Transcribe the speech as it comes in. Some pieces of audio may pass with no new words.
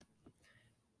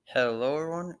Hello,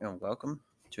 everyone, and welcome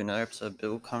to another episode of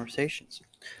Biblical Conversations.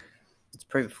 Let's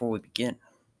pray before we begin.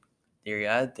 Dear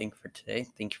God, thank you for today.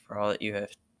 Thank you for all that you have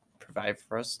provided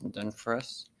for us and done for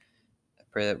us. I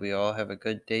pray that we all have a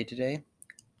good day today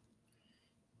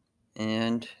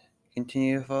and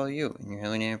continue to follow you. In your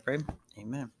holy name I pray.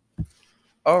 Amen.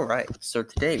 All right, so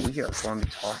today we are going to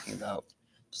be talking about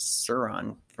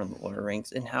Sauron from the Lord of the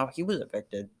Rings and how he was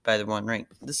affected by the One Ring.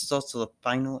 This is also the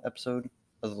final episode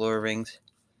of the Lord of the Rings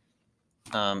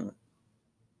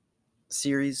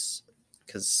series,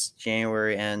 because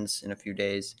January ends in a few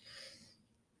days.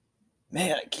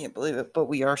 Man, I can't believe it, but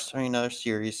we are starting another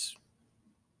series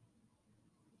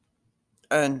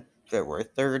on February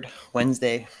 3rd,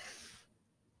 Wednesday.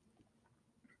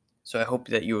 So I hope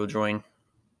that you will join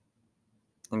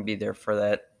and be there for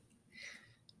that.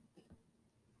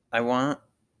 I want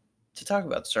to talk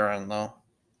about Sauron, though,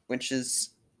 which is,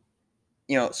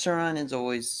 Sauron has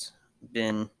always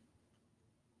been,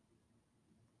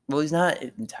 well, he's not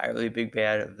entirely a big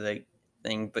bad of the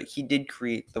thing, but he did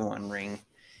create the One Ring.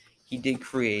 He did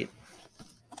create,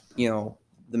 the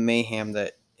mayhem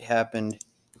that happened.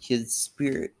 His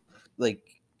spirit,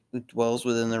 dwells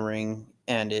within the ring,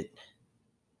 and it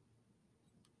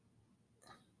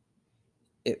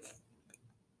it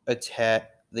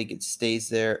stays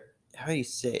there. How do you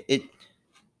say it?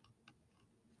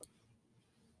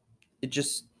 It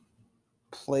just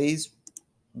plays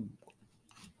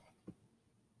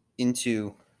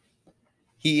into.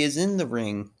 He is in the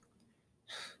ring,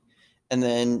 and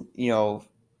then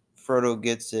Frodo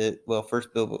gets it. Well,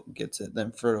 first Bilbo gets it,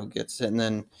 then Frodo gets it, and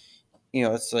then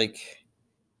it's like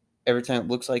every time it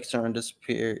looks like Sauron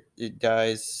it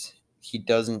dies. He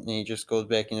doesn't, and he just goes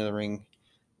back into the ring,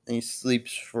 and he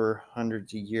sleeps for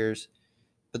hundreds of years.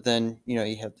 But then you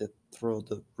have to throw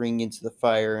the ring into the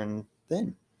fire, and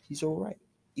then he's all right.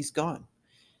 He's gone,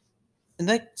 and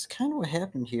that's kind of what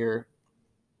happened here.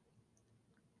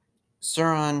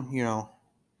 Sauron,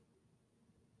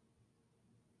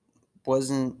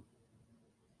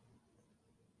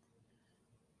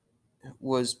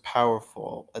 was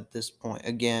powerful at this point.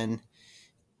 Again,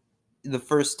 the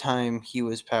first time he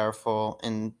was powerful,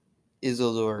 and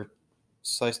Isildur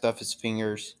sliced off his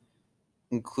fingers,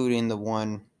 including the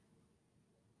one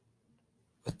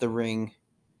with the ring.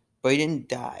 But he didn't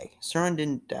die. Sauron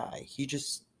didn't die. He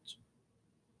just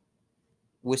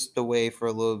whisked away for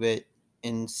a little bit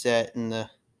and sat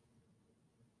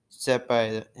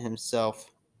by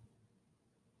himself.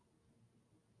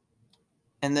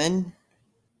 And then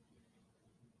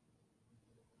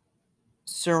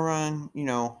Sauron,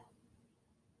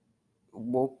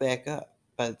 woke back up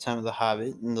by the time of The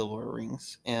Hobbit and The Lord of the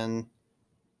Rings and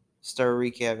started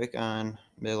wreaking havoc on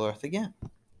Middle-earth again.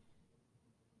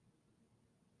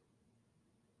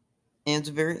 And it's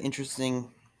a very interesting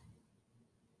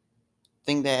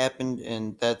thing that happened,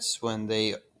 and that's when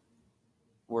they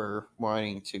were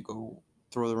wanting to go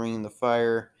throw the ring in the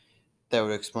fire. That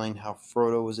would explain how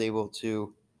Frodo was able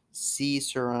to see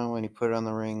Sauron when he put it on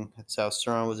the ring. That's how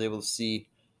Sauron was able to see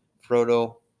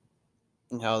Frodo,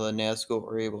 and how the Nazgûl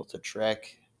were able to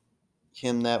track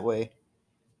him that way.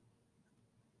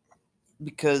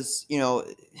 Because,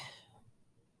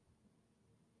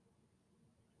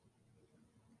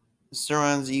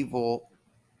 Sauron's evil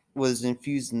was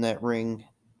infused in that ring,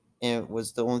 and it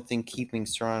was the only thing keeping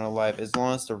Sauron alive. As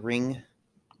long as the ring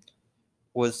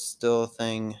was still a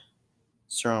thing,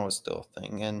 Sauron was still a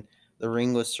thing. And the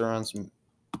ring was Sauron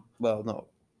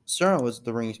was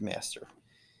the ring's master.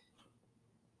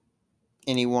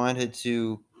 And he wanted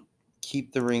to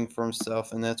keep the ring for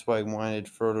himself, and that's why he wanted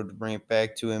Frodo to bring it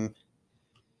back to him.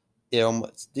 It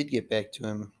almost did get back to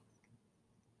him,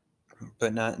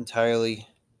 but not entirely.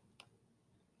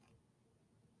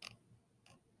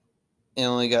 It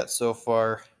only got so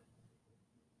far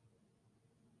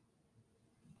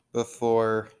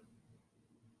before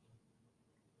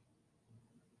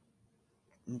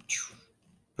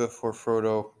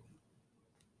Frodo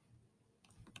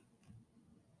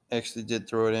actually did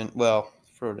throw it in. Well,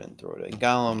 Frodo didn't throw it in.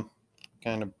 Gollum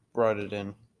kind of brought it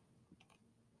in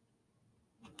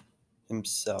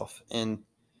himself. And,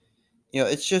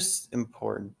 it's just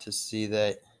important to see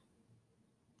that,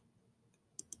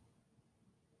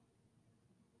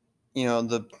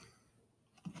 the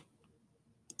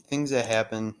things that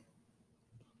happen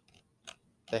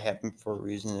for a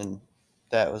reason, and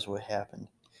that was what happened.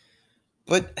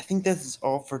 But I think that's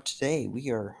all for today. We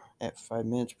are at 5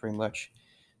 minutes pretty much.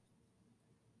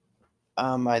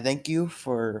 I thank you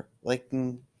for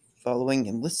liking, following,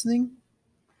 and listening.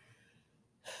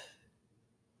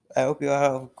 I hope you all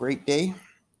have a great day.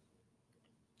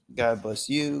 God bless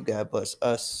you. God bless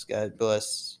us. God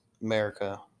bless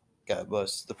America. God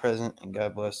bless the president, and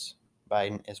God bless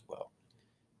Biden as well.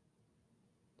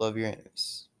 Love your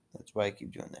enemies. That's why I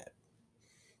keep doing that.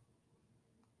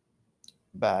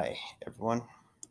 Bye, everyone.